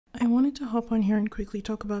wanted to hop on here and quickly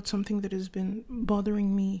talk about something that has been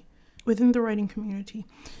bothering me within the writing community.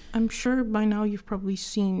 I'm sure by now you've probably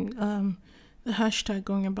seen the hashtag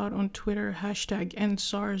going about on Twitter, hashtag end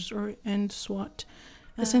Sars or end SWAT.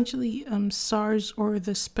 Essentially, Sars, or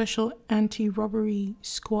the Special Anti-Robbery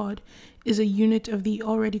Squad, is a unit of the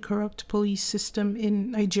already corrupt police system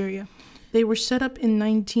in Nigeria. They were set up in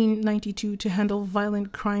 1992 to handle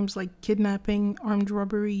violent crimes like kidnapping, armed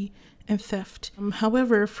robbery, and theft.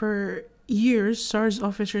 However, for years, SARS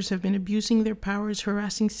officers have been abusing their powers,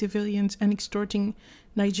 harassing civilians, and extorting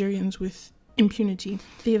Nigerians with impunity.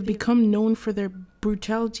 They have become known for their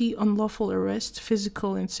brutality, unlawful arrest,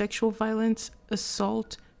 physical and sexual violence,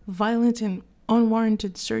 assault, violent and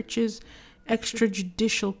unwarranted searches,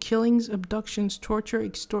 extrajudicial killings, abductions, torture,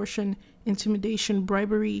 extortion, intimidation,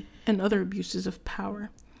 bribery, and other abuses of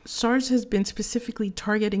power. SARS has been specifically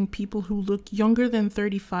targeting people who look younger than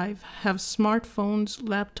 35, have smartphones,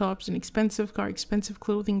 laptops, an expensive car, expensive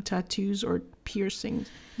clothing, tattoos, or piercings.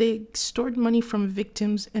 They extort money from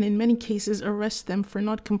victims and in many cases arrest them for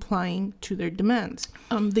not complying to their demands.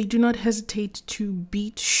 They do not hesitate to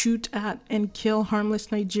beat, shoot at, and kill harmless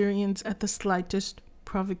Nigerians at the slightest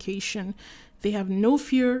provocation. They have no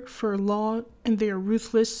fear for law, and they are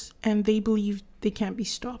ruthless, and they believe they can't be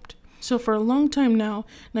stopped. So for a long time now,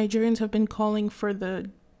 Nigerians have been calling for the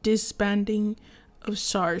disbanding of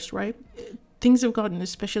SARS, right? Things have gotten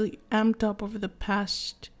especially amped up over the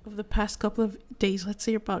past couple of days, let's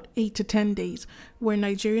say about 8 to 10 days, where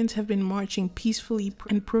Nigerians have been marching peacefully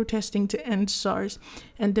and protesting to end SARS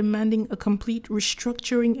and demanding a complete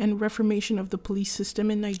restructuring and reformation of the police system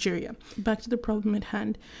in Nigeria. Back to the problem at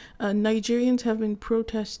hand. Nigerians have been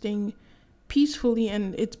protesting peacefully,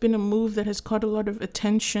 and it's been a move that has caught a lot of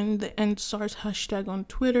attention. The end SARS hashtag on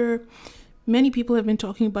Twitter. Many people have been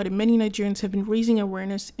talking about it. Many Nigerians have been raising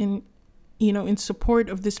awareness in support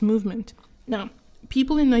of this movement. Now,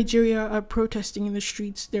 people in Nigeria are protesting in the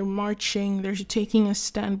streets. They're marching. They're taking a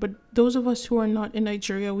stand. But those of us who are not in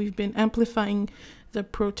Nigeria, we've been amplifying the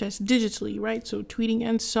protest digitally, right? So tweeting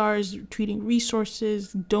end SARS, tweeting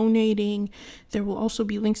resources, donating. There will also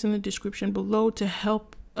be links in the description below to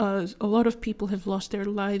help. A lot of people have lost their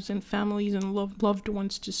lives and families and loved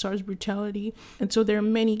ones to SARS brutality. And so there are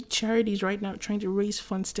many charities right now trying to raise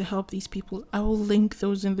funds to help these people. I will link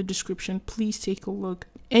those in the description. Please take a look.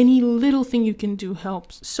 Any little thing you can do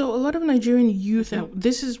helps. So a lot of Nigerian youth, and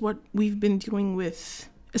this is what we've been dealing with,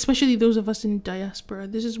 especially those of us in diaspora.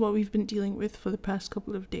 This is what we've been dealing with for the past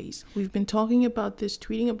couple of days. We've been talking about this,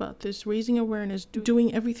 tweeting about this, raising awareness,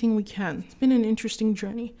 doing everything we can. It's been an interesting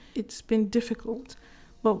journey. It's been difficult.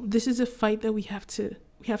 But this is a fight that we have to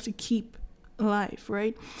keep alive,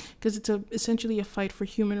 right? Because it's essentially a fight for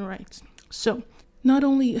human rights. So not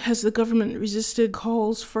only has the government resisted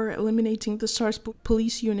calls for eliminating the SARS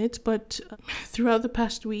police units, but throughout the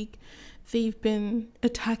past week, they've been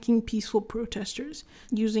attacking peaceful protesters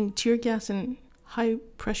using tear gas and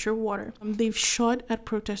high-pressure water. They've shot at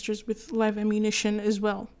protesters with live ammunition as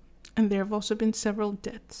well. And there have also been several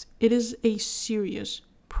deaths. It is a serious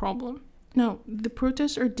problem. Now, the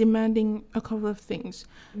protests are demanding a couple of things.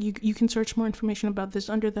 You can search more information about this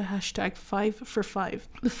under the hashtag 5for5.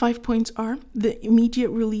 The 5 points are the immediate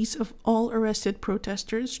release of all arrested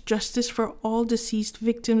protesters, justice for all deceased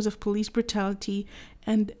victims of police brutality,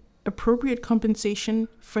 and appropriate compensation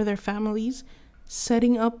for their families,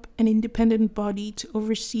 setting up an independent body to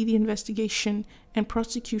oversee the investigation and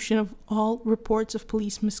prosecution of all reports of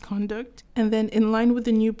police misconduct, and then in line with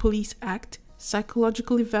the new Police Act,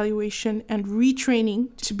 psychological evaluation and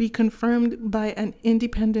retraining to be confirmed by an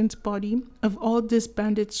independent body of all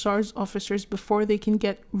disbanded SARS officers before they can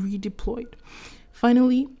get redeployed.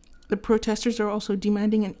 Finally, the protesters are also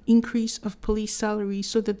demanding an increase of police salaries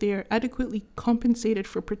so that they are adequately compensated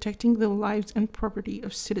for protecting the lives and property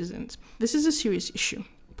of citizens. This is a serious issue.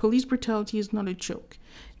 Police brutality is not a joke.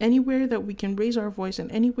 Anywhere that we can raise our voice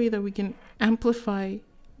and any way that we can amplify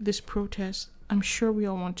this protest, I'm sure we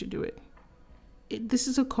all want to do it. This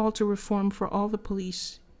is a call to reform for all the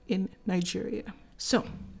police in Nigeria. So,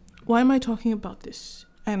 why am I talking about this?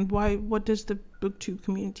 And what does the Booktube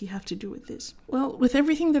community have to do with this? Well, with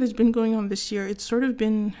everything that has been going on this year, there's sort of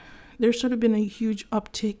been a huge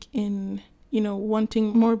uptick in,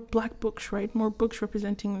 wanting more Black books, right? More books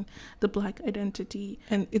representing the Black identity.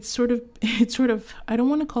 And it's sort of, I don't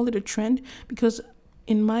want to call it a trend, because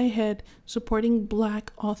in my head, supporting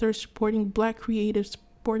Black authors, supporting Black creatives,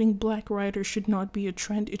 supporting Black writers should not be a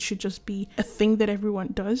trend. It should just be a thing that everyone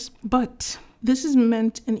does. But this has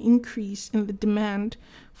meant an increase in the demand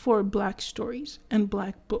for Black stories and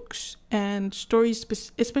Black books and stories,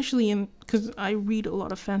 especially because I read a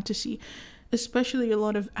lot of fantasy. especially a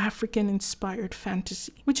lot of African-inspired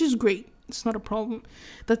fantasy, which is great. It's not a problem.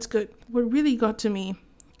 That's good. What really got to me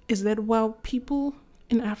is that while people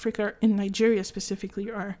in Africa, in Nigeria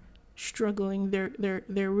specifically, are struggling,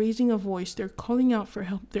 they're raising a voice, they're calling out for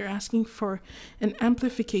help, they're asking for an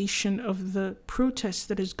amplification of the protest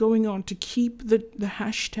that is going on to keep the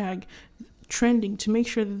hashtag trending, to make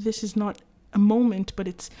sure that this is not a moment, but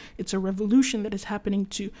it's a revolution that is happening,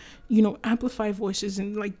 to, you know, amplify voices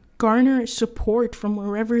and like garner support from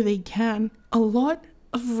wherever they can. A lot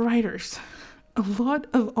of writers, a lot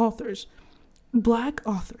of authors, Black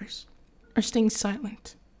authors, are staying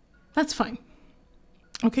silent. That's fine.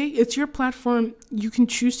 Okay, it's your platform. You can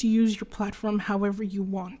choose to use your platform however you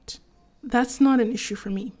want. That's not an issue for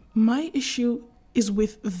me. My issue is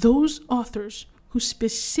with those authors who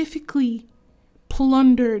specifically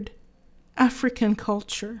plundered African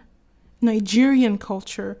culture, Nigerian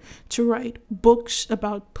culture, to write books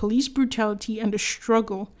about police brutality and the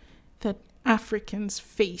struggle that Africans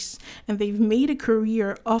face. And they've made a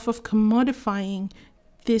career off of commodifying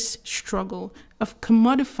this struggle, of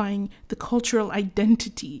commodifying the cultural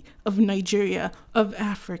identity of Nigeria, of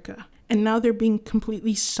Africa. And now they're being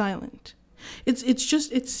completely silent. It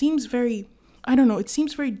seems very, I don't know, it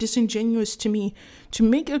seems very disingenuous to me to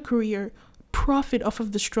make a career, profit off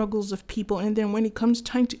of the struggles of people, and then when it comes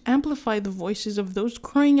time to amplify the voices of those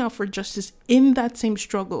crying out for justice in that same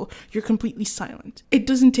struggle, you're completely silent. It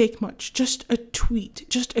doesn't take much. Just a tweet.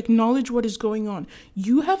 Just acknowledge what is going on.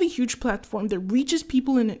 You have a huge platform that reaches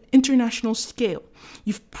people in an international scale.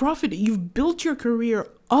 You've profited. You've built your career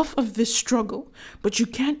off of this struggle, but you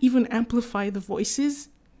can't even amplify the voices.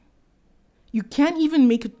 You can't even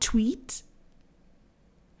make a tweet.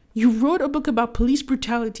 You wrote a book about police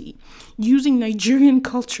brutality using Nigerian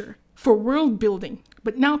culture for world building,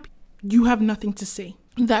 but now you have nothing to say.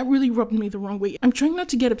 That really rubbed me the wrong way. I'm trying not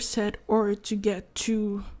to get upset or to get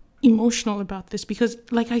too emotional about this because,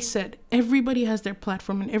 like I said, everybody has their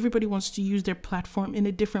platform and everybody wants to use their platform in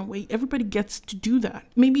a different way. Everybody gets to do that.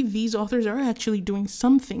 Maybe these authors are actually doing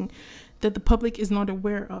something that the public is not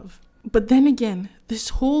aware of. But then again, this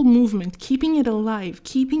whole movement, keeping it alive,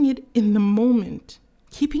 keeping it in the moment,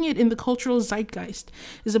 keeping it in the cultural zeitgeist,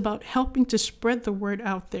 is about helping to spread the word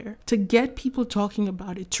out there, to get people talking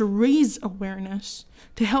about it, to raise awareness,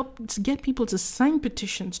 to help to get people to sign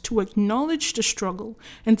petitions, to acknowledge the struggle,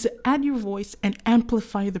 and to add your voice and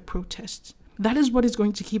amplify the protests. That is what is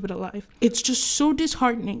going to keep it alive. It's just so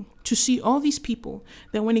disheartening to see all these people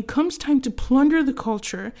that when it comes time to plunder the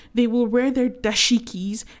culture, they will wear their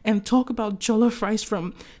dashikis and talk about jollof rice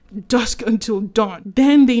from dusk until dawn.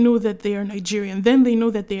 Then they know that they are Nigerian. Then they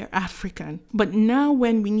know that they are African. But now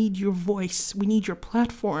when we need your voice, we need your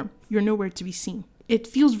platform, you're nowhere to be seen. It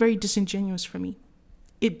feels very disingenuous for me.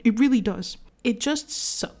 It really does. It just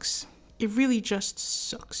sucks. It really just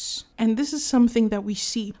sucks. And this is something that we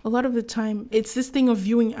see a lot of the time. It's this thing of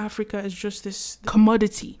viewing Africa as just this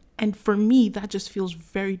commodity. And for me, that just feels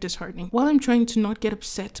very disheartening. While I'm trying to not get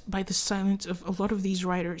upset by the silence of a lot of these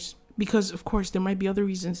writers, because of course there might be other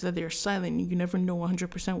reasons that they're silent and you never know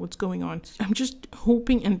 100% what's going on, I'm just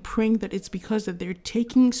hoping and praying that it's because that they're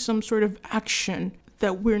taking some sort of action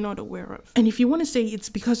that we're not aware of. And if you want to say it's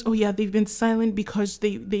because, oh yeah, they've been silent because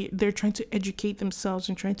they're trying to educate themselves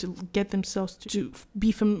and trying to get themselves to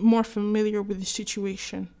be more familiar with the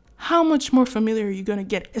situation. How much more familiar are you going to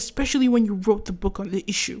get, especially when you wrote the book on the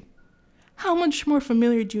issue? How much more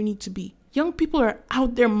familiar do you need to be? Young people are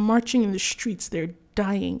out there marching in the streets. They're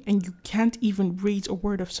dying and you can't even raise a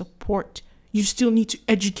word of support. You still need to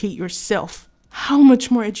educate yourself. How much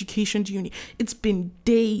more education do you need? It's been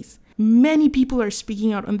days. Many people are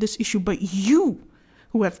speaking out on this issue, but you,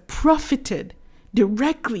 who have profited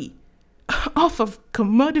directly off of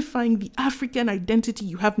commodifying the African identity,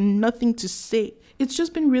 you have nothing to say. It's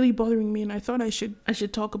just been really bothering me, and I thought I should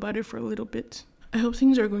talk about it for a little bit. I hope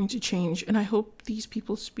things are going to change, and I hope these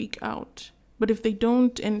people speak out. But if they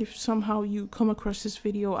don't, and if somehow you come across this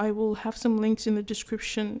video, I will have some links in the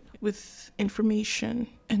description with information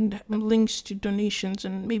and links to donations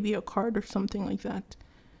and maybe a card or something like that.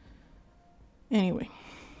 Anyway,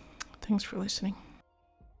 thanks for listening.